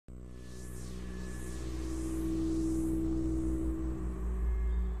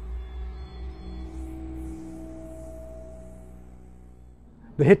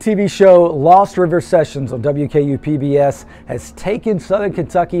The hit TV show Lost River Sessions on WKU-PBS has taken Southern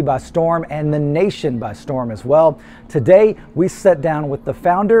Kentucky by storm and the nation by storm as well. Today, we sat down with the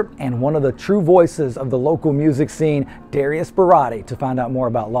founder and one of the true voices of the local music scene, Darius Barati, to find out more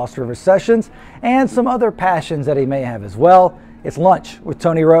about Lost River Sessions and some other passions that he may have as well. It's Lunch with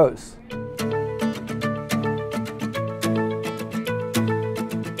Tony Rose.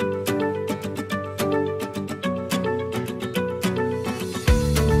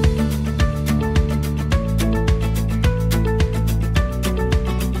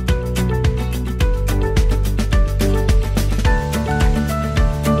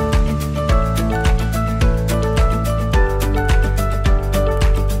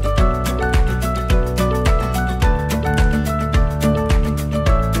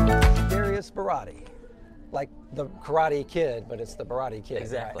 Like the Karate Kid, but it's the Barati Kid.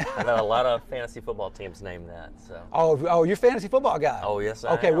 Exactly. Right? I know a lot of fantasy football teams name that. So. Oh, you're a fantasy football guy. Oh, yes,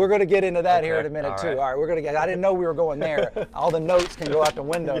 I Okay, am. we're going to get into that here in a Okay, minute all too. right. All right, we're going to get. I didn't know we were going there. All the notes can go out the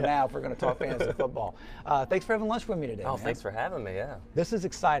window now if we're going to talk fantasy football. Thanks for having lunch with me today. Oh, man. thanks for having me. Yeah. This is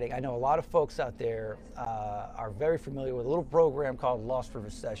exciting. I know a lot of folks out there are very familiar with a little program called Lost River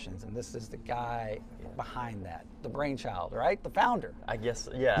Sessions, and this is the guy behind that, the brainchild, right? The founder. I guess.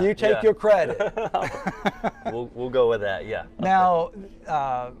 Yeah. You take your credit. We'll go with that. Yeah. Now,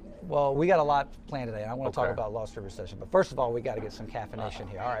 well, we got a lot planned today, and I want to talk Okay. about Lost River Session. But first of all, we got to get some caffeination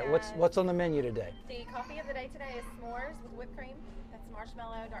here. All right, what's on the menu today? The coffee of the day today is s'mores with whipped cream. That's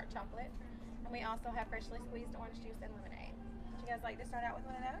marshmallow, dark chocolate. And we also have freshly squeezed orange juice and lemonade. Would you guys like to start out with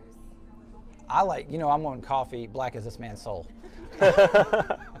one of those? I like, I'm on coffee, black as this man's soul.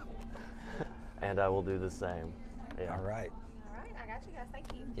 And I will do the same. Yeah. All right. All right, I got you guys.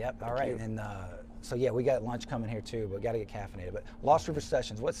 Thank you. Yep. All right. And so yeah, we got lunch coming here too, but we got to get caffeinated. But Lost River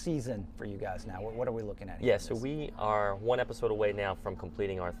Sessions, what season for you guys now? What are we looking at here? Yeah, so we are one episode away now from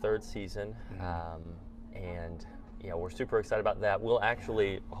completing our third season, and we're super excited about that. We'll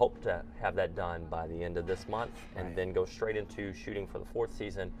actually hope to have that done by the end of this month, and then go straight into shooting for the fourth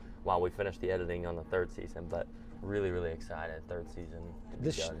season while we finish the editing on the third season. But really, really excited, third season to be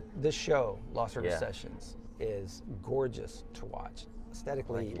done. This show, Lost River Sessions, is gorgeous to watch.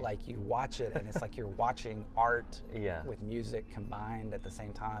 Aesthetically, like you watch it and it's like you're watching art with music combined at the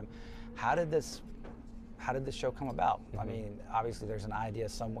same time. How did this show come about? I mean, obviously there's an idea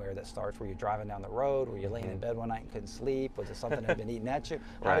somewhere that starts where you're driving down the road, where you're laying in bed one night and couldn't sleep. Was it something that had been eating at you?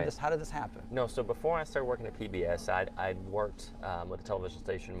 How did this happen? No, so before I started working at PBS, I'd worked with a television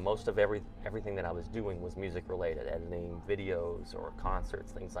station. Most of everything that I was doing was music related, editing videos or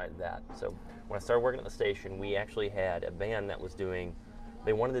concerts, things like that. So when I started working at the station, we actually had a band that was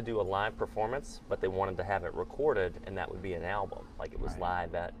they wanted to do a live performance, but they wanted to have it recorded, and that would be an album. Like it was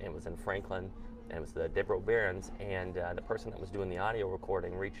live it was in Franklin, and it was the Deborah Barons, and the person that was doing the audio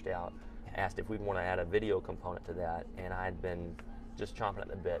recording reached out, asked if we'd want to add a video component to that, and I'd been just chomping at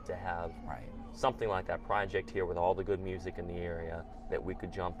the bit to have something like that project here with all the good music in the area that we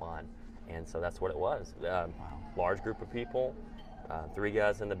could jump on, and so that's what it was. Large group of people, 3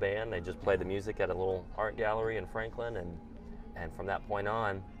 guys in the band. They just played the music at a little art gallery in Franklin, and from that point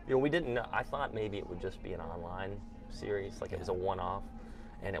on, we didn't know. I thought maybe it would just be an online series, like it was a one-off.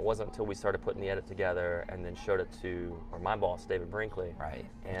 And it wasn't until we started putting the edit together and then showed it to my boss, David Brinkley. Right.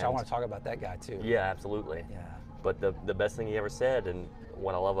 Which I want to talk about that guy too. Yeah, absolutely. Yeah. But the best thing he ever said, and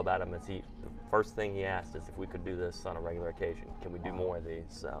what I love about him, is the first thing he asked is if we could do this on a regular occasion. Can we do more of these?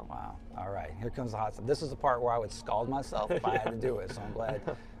 So. Wow. All right. Here comes the hot stuff. This is the part where I would scald myself if I had to do it. So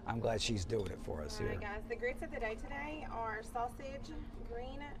I'm glad she's doing it for us here. All right, guys. The grits of the day today are sausage,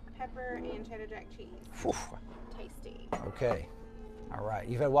 green pepper, and cheddar jack cheese. Whew. Tasty. Okay. All right.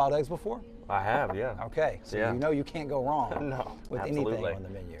 You've had wild eggs before? I have, yeah. Okay. So you can't go wrong with anything on the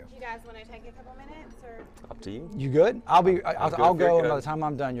menu. Do you guys want to take a couple minutes, or? Up to you. You good? I'll go, and by the time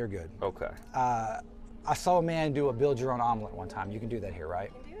I'm done, you're good. Okay. I saw a man do a build your own omelet one time. You can do that here,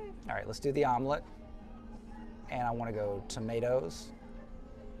 right? You can do it. All right, let's do the omelet. And I want to go tomatoes,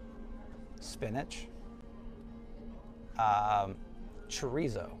 spinach,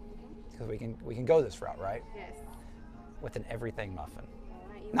 chorizo, because we can go this route, right? Yes. With an everything muffin. All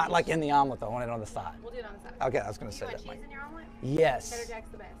right, Not like in the omelet though, I want it on the side. We'll do it on the side. Okay, I was going to say You that. want cheese in your omelet? Yes. Cheddar jack's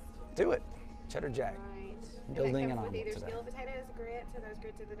the best. Do it. Cheddar jack. All right. Building and an that comes omelet with either today. skillet potatoes, grits, or those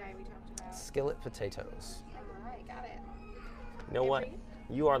grits of the day we talked about. Skillet potatoes. All right, got it. You know what?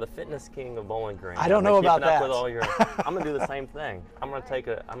 You are the fitness king of Bowling Green. I don't know about that. With all your, I'm gonna do the same thing. I'm gonna take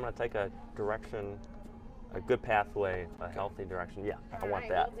a direction, a good pathway, a healthy direction. Yeah, I want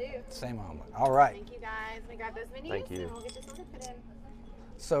that. Will do. Same omelet. All right. Thank you guys. We grab those menus Thank you. and we'll get this order put in.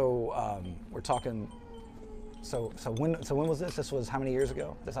 So we're talking So when was this? This was how many years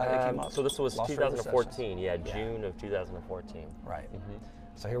ago? This idea came up. So this was Lost 2014. Yeah, June of 2014. Right.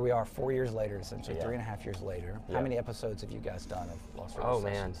 So here we are 4 years later, essentially 3.5 years later. Yeah. How many episodes have you guys done of Lost River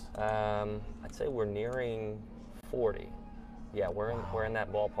Sessions? Man, I'd say we're nearing 40. Yeah, we're in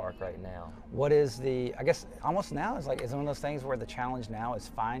that ballpark right now. What is the, I guess almost now is one of those things where the challenge now is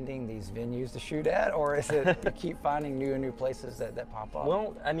finding these venues to shoot at, or is it you keep finding new and new places that pop up?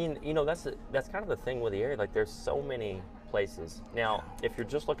 Well, I mean, that's kind of the thing with the area. Like, there's so many places. Now, if you're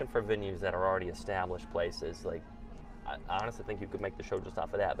just looking for venues that are already established places, like, I honestly think you could make the show just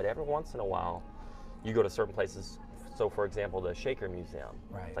off of that. But every once in a while, you go to certain places. So, for example, the Shaker Museum.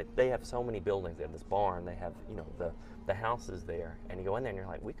 Right. Like, they have so many buildings. They have this barn. They have, the houses there. And you go in there and you're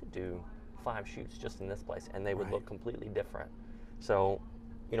like, we could do 5 shoots just in this place, and they would look completely different. So,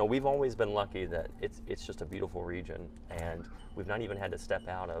 we've always been lucky that it's just a beautiful region, and we've not even had to step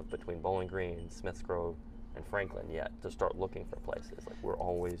out of between Bowling Green, Smiths Grove, and Franklin yet to start looking for places. Like, we're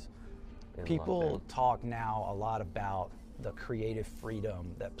always in People talk now a lot about the creative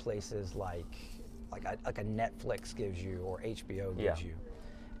freedom that places like a Netflix gives you or HBO gives you.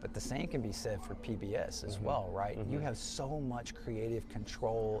 But the same can be said for PBS as well, right? You have so much creative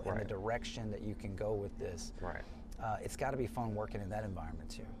control in the direction that you can go with this. Right. It's got to be fun working in that environment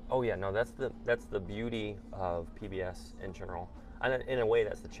too. Oh yeah, no, that's the beauty of PBS in general. And in a way,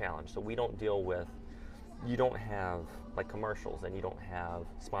 that's the challenge. So we don't deal with, you don't have like commercials, and you don't have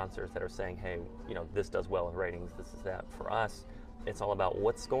sponsors that are saying, hey, this does well in ratings, this is that. For us, it's all about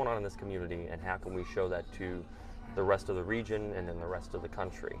what's going on in this community and how can we show that to the rest of the region and then the rest of the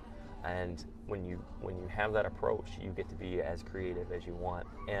country. And when you have that approach, you get to be as creative as you want.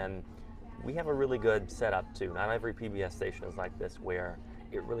 And we have a really good setup too. Not every PBS station is like this, where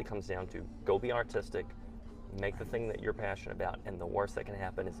it really comes down to go be artistic, make the thing that you're passionate about, and the worst that can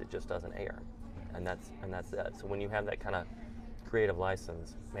happen is it just doesn't air. And that's that. So when you have that kind of creative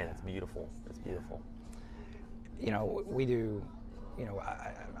license, man, it's beautiful. It's beautiful. We do,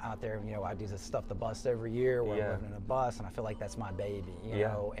 out there, I do this Stuff the Bus every year where I'm living in a bus, and I feel like that's my baby,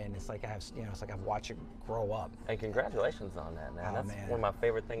 and it's like I've watched it grow up. And congratulations on that, man. That's one of my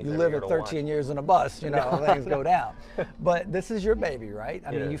favorite things. You live at 13 years in a bus, things go down. But this is your baby, right?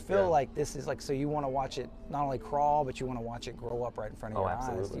 I mean, you feel like this is like, so you want to watch it not only crawl, but you want to watch it grow up right in front of your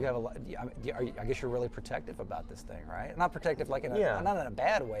eyes. You have I guess you're really protective about this thing, right? Not protective like not in a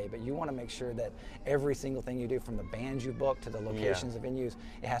bad way, but you want to make sure that every single thing you do, from the bands you book to the locations of venues,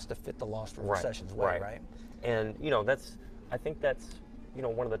 it has to fit the Lost River Sessions way, right? And I think that's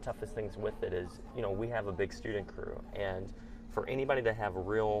one of the toughest things with it is, we have a big student crew, and for anybody to have a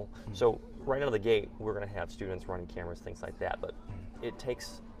real, so right out of the gate, we're going to have students running cameras, things like that, but it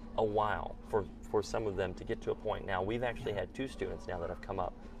takes a while for some of them to get to a point. Now, we've actually had 2 students now that have come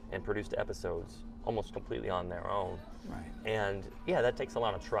up and produced episodes almost completely on their own. Right. And that takes a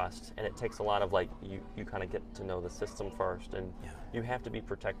lot of trust, and it takes a lot of you kind of get to know the system first, and you have to be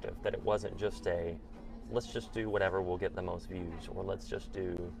protective that it wasn't just let's just do whatever will get the most views, or let's just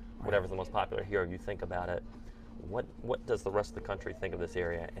do whatever's the most popular here. You think about it, what does the rest of the country think of this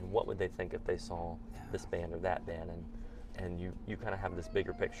area, and what would they think if they saw this band or that band, and you kind of have this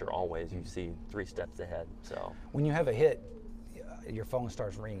bigger picture always. You see 3 steps ahead. So when you have a hit, your phone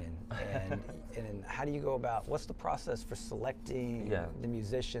starts ringing, and how do you go about, what's the process for selecting the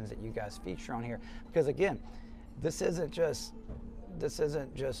musicians that you guys feature on here? Because again, this isn't just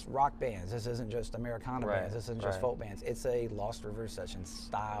rock bands, this isn't just Americana bands, this isn't just folk bands, it's a Lost River Sessions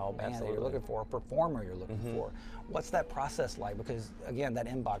style band that you're looking for, a performer you're looking for. What's that process like? Because again, that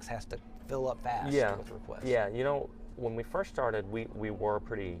inbox has to fill up fast with requests. Yeah, when we first started, we were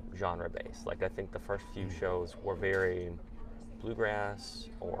pretty genre based. Like, I think the first few shows were very bluegrass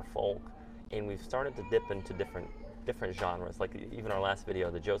or folk, and we've started to dip into different genres. Like even our last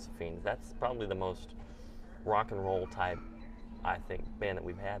video, the Josephines, that's probably the most rock and roll type, I think, band that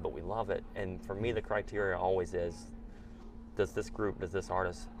we've had, but we love it. And for me, the criteria always is, does this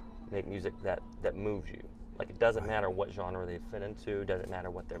artist make music that moves you? Like, it doesn't matter what genre they fit into, doesn't matter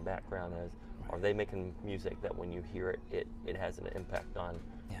what their background is. Are they making music that when you hear it, it has an impact on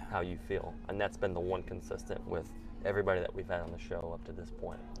how you feel? And that's been the one consistent with everybody that we've had on the show up to this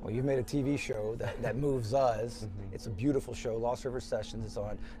point. Well, you've made a TV show that moves us. It's a beautiful show, Lost River Sessions. It's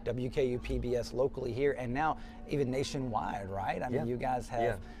on WKU PBS locally here, and now even nationwide, right? I mean, you guys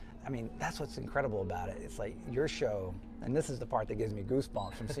have, I mean, that's what's incredible about it. It's like your show, and this is the part that gives me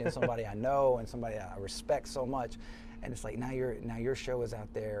goosebumps from seeing somebody I know and somebody I respect so much. and it's like now your show is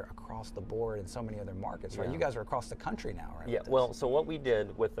out there across the board in so many other markets, right? You guys are across the country now, right? Yeah. Well, so what we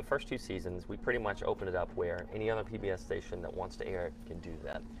did with the first 2 seasons, we pretty much opened it up where any other PBS station that wants to air it can do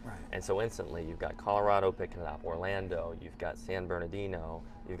that. Right. And so instantly, you've got Colorado picking it up, Orlando, you've got San Bernardino,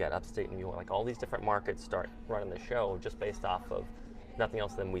 you've got upstate New York, like all these different markets start running the show just based off of nothing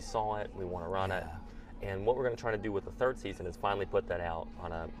else than we saw it, we want to run it. And what we're going to try to do with the 3rd season is finally put that out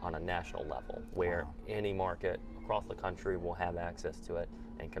on a national level where any market across the country will have access to it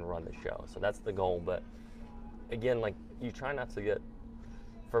and can run the show. So that's the goal. But again, like, you try not to get,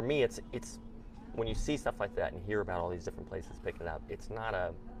 for me, it's when you see stuff like that and hear about all these different places picking it up, it's not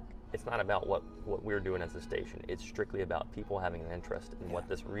about what we're doing as a station. It's strictly about people having an interest in what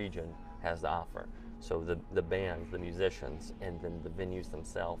this region has to offer. So the bands, the musicians, and then the venues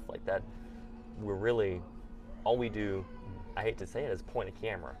themselves, like that, we're really, all we do, I hate to say it, is point a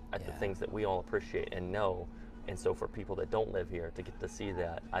camera at the things that we all appreciate and know. And so for people that don't live here to get to see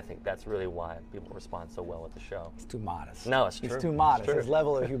that, I think that's really why people respond so well at the show. It's too modest. No, it's true. It's too modest. His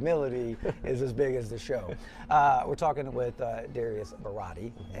level of humility is as big as the show. We're talking with Darius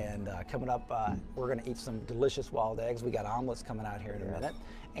Barati, and coming up, we're going to eat some delicious wild eggs. We got omelets coming out here in a minute.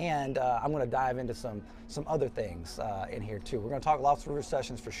 And I'm going to dive into some other things in here too. We're going to talk Lost River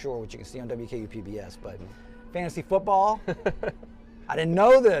Sessions for sure, which you can see on WKU PBS, but fantasy football, I didn't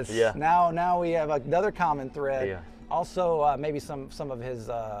know this. Yeah. Now we have another common thread. Yeah. Also, maybe some of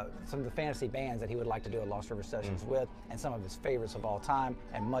the fantasy bands that he would like to do a Lost River Sessions with, and some of his favorites of all time,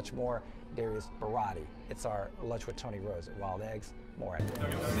 and much more. Darius Barati. It's our Lunch with Tony Rose at Wild Eggs. More at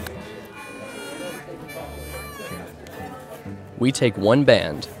We take one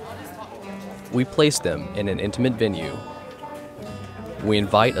band, we place them in an intimate venue, we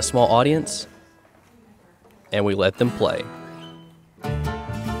invite a small audience, and we let them play.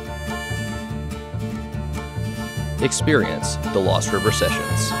 Experience the Lost River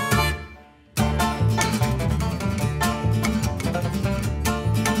Sessions.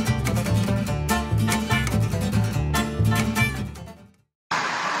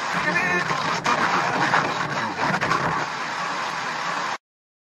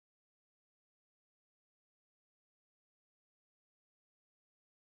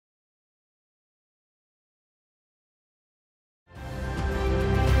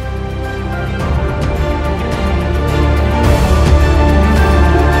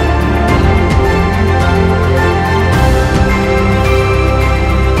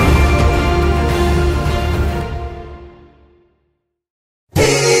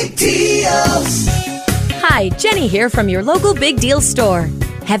 Hi, Jenny here from your local Big Deal store.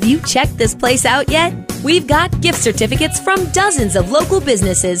 Have you checked this place out yet? We've got gift certificates from dozens of local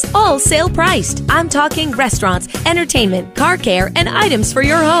businesses, all sale priced. I'm talking restaurants, entertainment, car care, and items for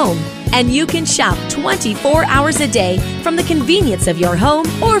your home. And you can shop 24 hours a day from the convenience of your home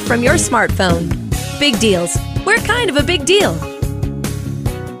or from your smartphone. Big Deals. We're kind of a big deal.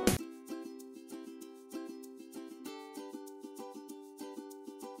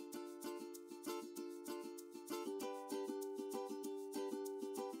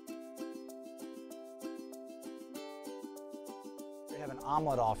 We have an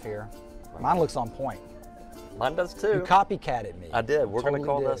omelet off here. Mine looks on point. Mine does too. You copycatted me. I did. We're going to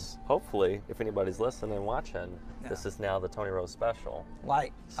call did. this, hopefully, if anybody's listening and watching, this is now the Tony Rose special. I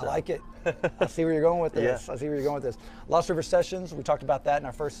like it. I see where you're going with this. I see where you're going with this. Lost River Sessions, we talked about that in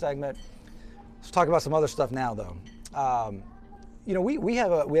our first segment. Let's talk about some other stuff now, though. You know, we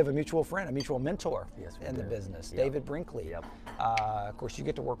have a mutual friend, a mutual mentor in the business, David Brinkley. Yep. Of course, you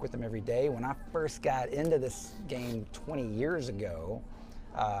get to work with him every day. When I first got into this game 20 years ago,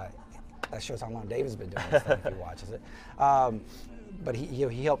 that shows how long David's been doing this thing if he watches it. But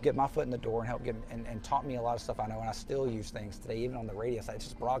he helped get my foot in the door and helped get and taught me a lot of stuff I know, and I still use things today, even on the radio side. It's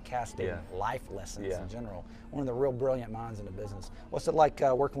just broadcasting life lessons in general. One of the real brilliant minds in the business. What's it like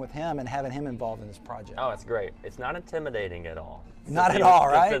working with him and having him involved in this project? Oh, it's great. It's not intimidating at all. Not at all,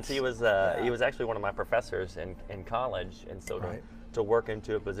 right? Since he was actually one of my professors in college, and so to work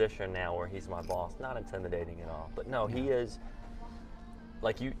into a position now where he's my boss, not intimidating at all. But no, he is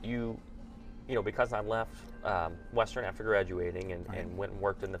like you know, because I left Western after graduating and went and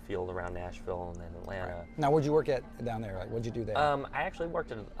worked in the field around Nashville and then Atlanta. Right. Now, where'd you work at down there? Like, what'd you do there? I actually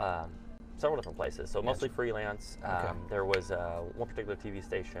worked in several different places, so mostly freelance. There was one particular TV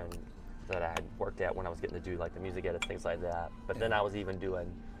station that I had worked at when I was getting to do like the music edits, things like that. But then I was even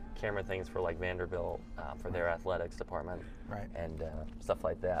doing camera things for like Vanderbilt for their athletics department and stuff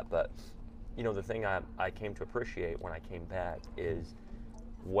like that. But you know, the thing I came to appreciate when I came back is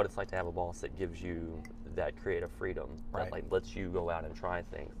what it's like to have a boss that gives you that creative freedom, that like lets you go out and try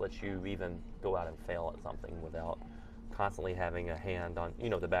things, lets you even go out and fail at something without constantly having a hand on,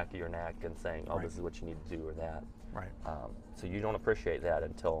 the back of your neck and saying, oh, this is what you need to do or that. Right. So you don't appreciate that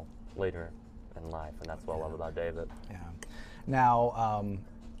until later in life, and that's what I love about David. Yeah. Now,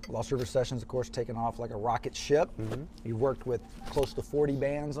 Lost River Sessions, of course, taking off like a rocket ship. You worked with close to 40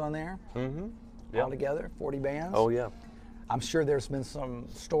 bands on there. All together, 40 bands. Oh yeah. I'm sure there's been some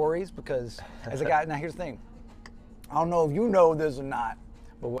stories because as a guy, now here's the thing. I don't know if you know this or not,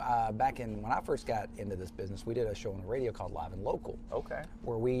 but back when I first got into this business, we did a show on the radio called Live and Local. Okay.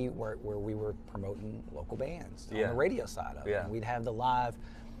 Where we were promoting local bands on the radio side of it. Yeah. And we'd have the live,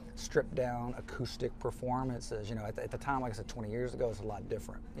 stripped down acoustic performances. At the time, like I said, 20 years ago, it was a lot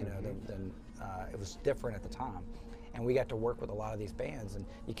different. Than it was different at the time. And we got to work with a lot of these bands, and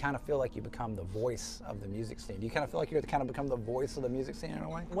you kind of feel like you become the voice of the music scene. Do you kind of feel like you're kind of become the voice of the music scene in a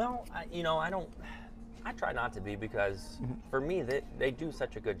way? Well, I try not to be, because for me, they do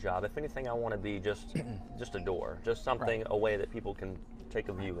such a good job. If anything, I want to be just a door, just something, a way that people can take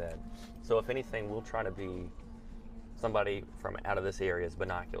a view in. So if anything, we'll try to be somebody from out of this area's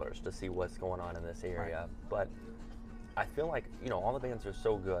binoculars to see what's going on in this area. But I feel like, all the bands are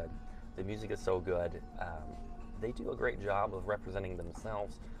so good. The music is so good. They do a great job of representing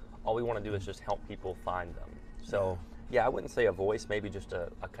themselves. All we want to do is just help people find them. So yeah, I wouldn't say a voice, maybe just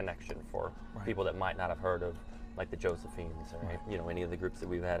a connection for people that might not have heard of, like the Josephines or any of the groups that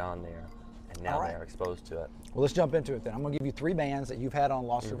we've had on there, and now they are exposed to it. Well, let's jump into it then. I'm going to give you 3 bands that you've had on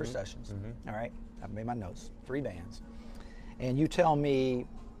Lost River Sessions. All right, I've made my notes. 3 bands, and you tell me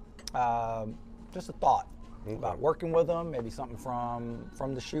just a thought about working with them, maybe something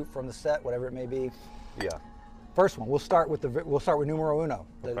from the shoot, from the set, whatever it may be. Yeah. First one, we'll start with numero uno,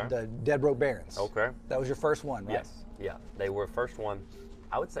 the Dead Broke Barons. Okay. That was your first one, right? Yes. Yeah. They were first one.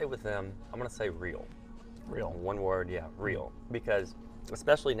 I would say with them, I'm going to say real. Real. One word, yeah, real. Because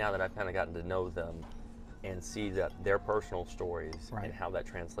especially now that I've kind of gotten to know them and see that their personal stories and how that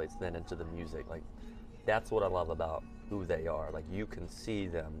translates then into the music, like that's what I love about who they are. Like you can see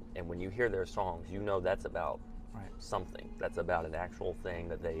them, and when you hear their songs, that's about something. That's about an actual thing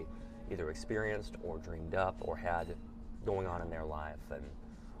that they either experienced or dreamed up or had going on in their life, and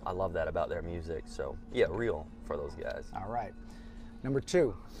I love that about their music. So yeah, real for those guys. All right. Number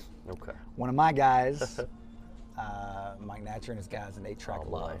 2. Okay. One of my guys, Mike Natcher and his guys in 8-Track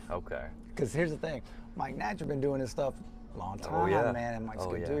Love. Okay. Because here's the thing, Mike Natcher been doing this stuff a long time, man, and Mike's a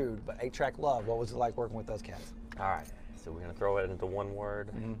good dude. But 8-Track Love, what was it like working with those cats? All right. So we're gonna throw it into one word.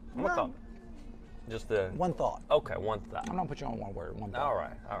 Just one thought. Okay, one thought. I'm gonna put you on one word. One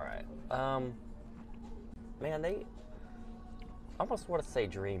thought. All right. Man, they almost want to say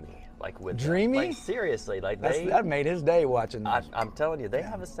dreamy, like with dreamy. Like seriously, like that made his day watching this. I'm telling you, they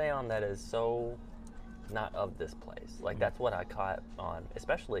have a sound that is so not of this place. Like that's what I caught on,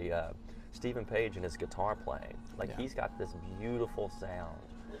 especially Stephen Page and his guitar playing. Like he's got this beautiful sound,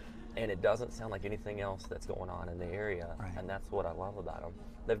 and it doesn't sound like anything else that's going on in the area, and that's what I love about them.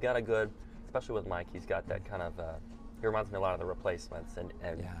 They've got a good, especially with Mike, he's got that kind of, he reminds me a lot of the Replacements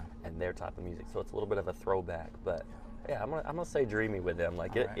and their type of music. So it's a little bit of a throwback, but yeah, I'm gonna say dreamy with them.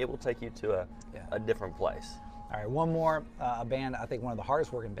 Like it will take you to a different place. All right, one more, a band, I think one of the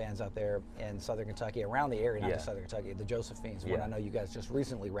hardest working bands out there in Southern Kentucky, around the area, not just Southern Kentucky, the Josephines, one I know you guys just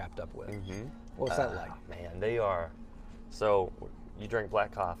recently wrapped up with. What was that like? Man, they are, so you drink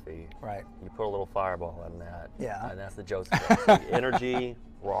black coffee, you put a little fireball in that, and that's the Josephines. Like, energy,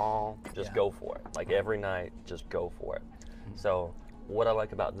 raw, just go for it. Like every night, just go for it. So what I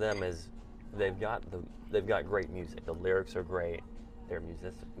like about them is they've got great music. The lyrics are great. Their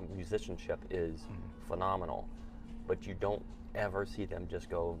musicianship is phenomenal. But you don't ever see them just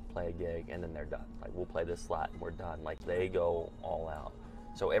go play a gig and then they're done. Like we'll play this slot and we're done. Like they go all out.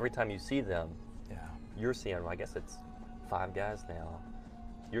 So every time you see them, you're seeing, I guess it's 5 guys now,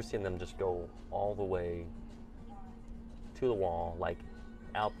 you're seeing them just go all the way to the wall, like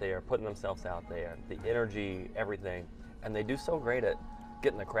out there, putting themselves out there, the energy, everything. And they do so great at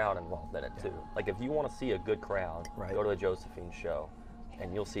getting the crowd involved in it too. Like if you want to see a good crowd, go to the Josephine show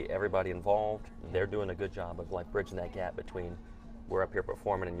and you'll see everybody involved. They're doing a good job of like bridging that gap between we're up here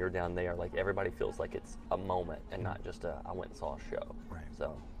performing and you're down there. Like everybody feels like it's a moment and not just I went and saw a show.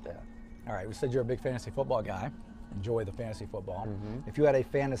 So yeah. All right, we said you're a big fantasy football guy. Enjoy the fantasy football. If you had a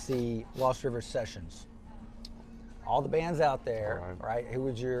fantasy Lost River Sessions, all the bands out there, right? Who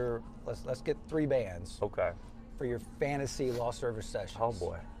would your, let's get 3 bands. Okay. For your fantasy Lost River Sessions. Oh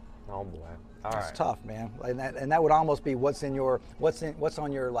boy. All That's tough, man. And that would almost be what's on your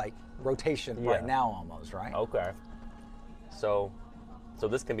like rotation right now, almost, right? Okay. So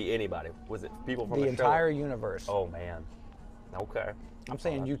this can be anybody. Was it people from the entire universe? Oh man. Okay. I'm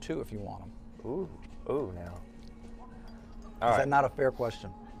saying you too if you want them. Ooh now. Is that not a fair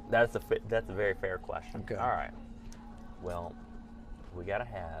question? That's a very fair question. Okay. All right. Well, we gotta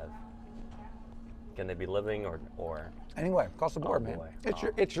have. Can they be living or? Anyway, across the board, man. Boy.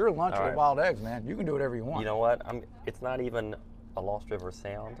 It's your lunch with right. wild eggs, man. You can do whatever you want. You know what? It's not even a Lost River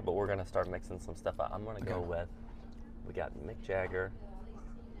sound, but we're gonna start mixing some stuff up. I'm gonna go with. We got Mick Jagger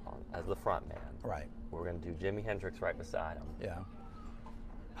as the front man. Right. We're gonna do Jimi Hendrix right beside him. Yeah.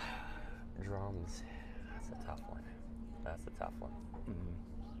 Drums. That's a tough one. Mm-hmm.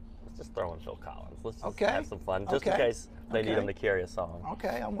 Let's just throw in Phil Collins. Let's just Okay. have some fun, just in case they need him to carry a song.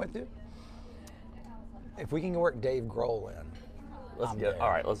 Okay, I'm with you. If we can work Dave Grohl in, Let's get. All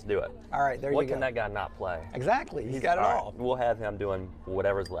right, let's do it. all right, there What you go. can that guy not play? Exactly, he's got it right, all. We'll have him doing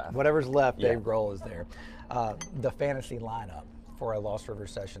whatever's left. Whatever's left, Yeah. Dave Grohl is there. The fantasy lineup for a Lost River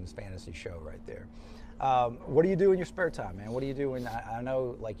Sessions fantasy show right there. What do you do in your spare time, man? What do you do when, I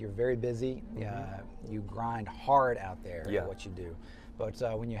know like you're very busy, you grind hard out there at what you do. But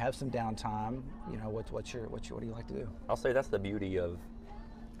when you have some downtime, you know, what do you like to do? I'll say that's the beauty of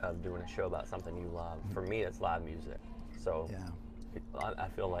doing a show about something you love. For me, it's live music. So I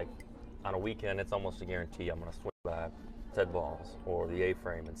feel like on a weekend, it's almost a guarantee I'm going to swing by Ted Balls or the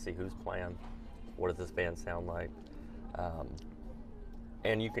A-Frame and see who's playing. What does this band sound like?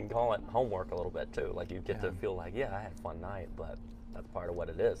 And you can call it homework a little bit too. Like you get to feel like, I had a fun night, but that's part of what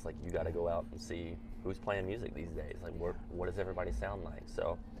it is. Like you got to go out and see who's playing music these days. Like what does everybody sound like?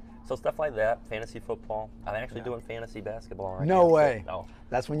 So stuff like that. Fantasy football. I'm actually doing fantasy basketball right now. No way. No.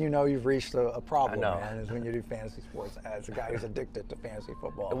 That's when you know you've reached a problem, I know. man, is when you do fantasy sports. As a guy who's addicted to fantasy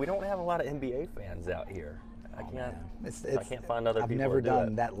football. And we don't have a lot of NBA fans out here. I can't find other I've people never to do done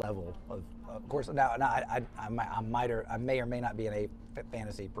it. that level of course. Now I may or may not be in a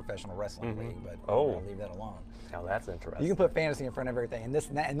fantasy professional wrestling league, but I'll leave that alone. Now that's interesting. You can put fantasy in front of everything, and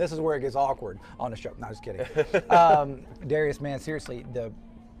this is where it gets awkward on the show. No, just kidding. Darius, man, seriously,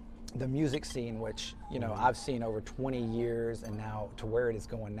 the music scene, which I've seen over 20 years, and now to where it is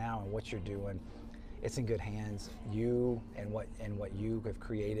going now, and what you're doing, it's in good hands. You and what you have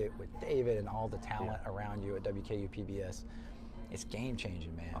created with David and all the talent around you at WKU PBS, it's game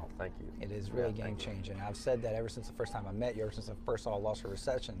changing, man. Oh, thank you. It is really game changing. I've said that ever since the first time I met you, ever since I first saw Lost River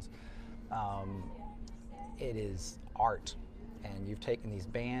Sessions. It is art, and you've taken these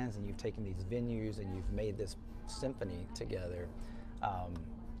bands and you've taken these venues and you've made this symphony together.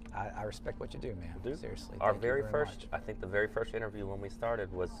 I respect what you do, man. Seriously. Our thank you very very first, much. I think the very first interview when we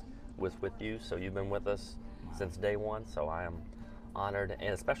started was with you. So you've been with us since day one. So I am honored,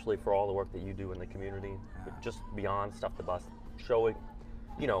 and especially for all the work that you do in the community, just beyond stuff the bus showing.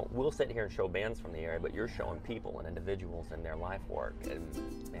 We'll sit here and show bands from the area, but you're showing people and individuals and their life work. And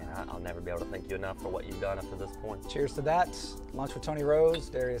man, I'll never be able to thank you enough for what you've done up to this point. Cheers to that. Lunch with Tony Rose,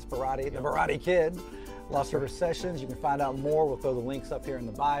 Darius Barati, the Barati Kid, Lost River Sessions. You can find out more. We'll throw the links up here in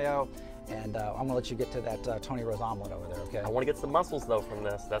the bio. And I'm going to let you get to that Tony Rose omelet over there, okay? I want to get some muscles, though, from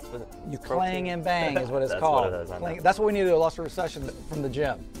this. That's the You protein. clang and bang is what it's That's called. what it is, I know. That's what we need to do, Lost River Sessions from the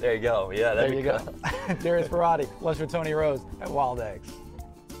gym. There you go. Yeah, There you go. Darius Barati, Lunch with Tony Rose at Wild Eggs.